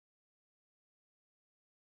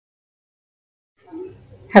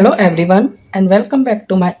Hello everyone and welcome back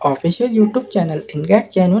to my official YouTube channel in Get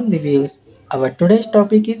Genuine Reviews. Our today's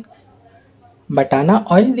topic is Batana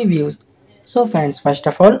oil reviews. So friends, first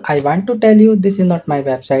of all I want to tell you this is not my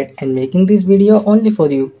website and making this video only for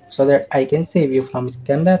you so that I can save you from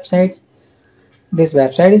scam websites. This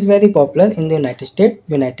website is very popular in the United States,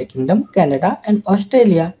 United Kingdom, Canada and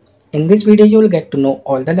Australia. In this video you will get to know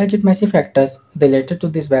all the legitimacy factors related to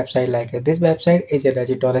this website, like this website is a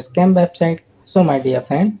legit or a scam website. So my dear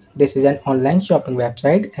friends, this is an online shopping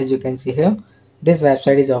website. As you can see here, this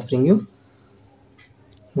website is offering you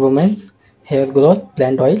women's hair growth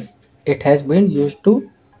blend oil. It has been used to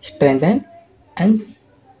strengthen and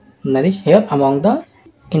nourish hair among the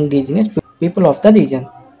indigenous people of the region.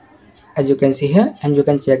 As you can see here, and you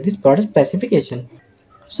can check this product specification.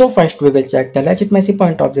 So first we will check the legitimacy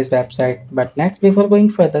point of this website, but next, before going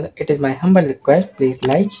further, it is my humble request, please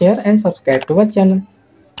like, share and subscribe to our channel.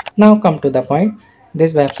 Now come to the point.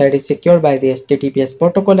 This website is secured by the HTTPS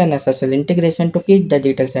protocol and SSL integration to keep the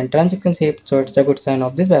details and transactions safe, so it's a good sign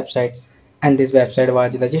of this website. And this website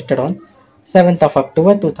was registered on 7th of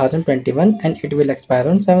October 2021 and it will expire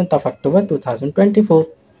on 7th of October 2024.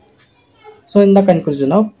 So in the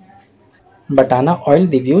conclusion of Batana oil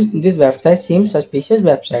reviews, this website seems suspicious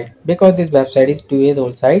website because this website is 2 years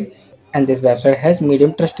old site and this website has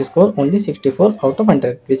medium trust score only 64 out of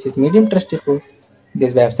 100, which is medium trust score.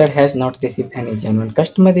 This website has not received any genuine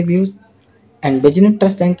customer reviews and business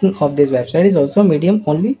trust ranking of this website is also medium,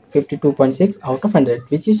 only 52.6 out of 100,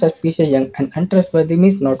 which is suspicious, young and untrustworthy,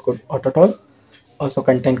 means not good at all. Also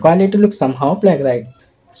content quality looks somehow plagiarized.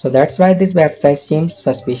 So that's why this website seems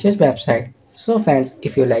suspicious website. So friends,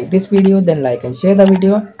 if you like this video then like and share the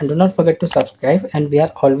video and do not forget to subscribe, and we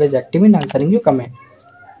are always active in answering your comment.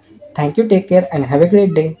 Thank you, take care and have a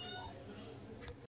great day.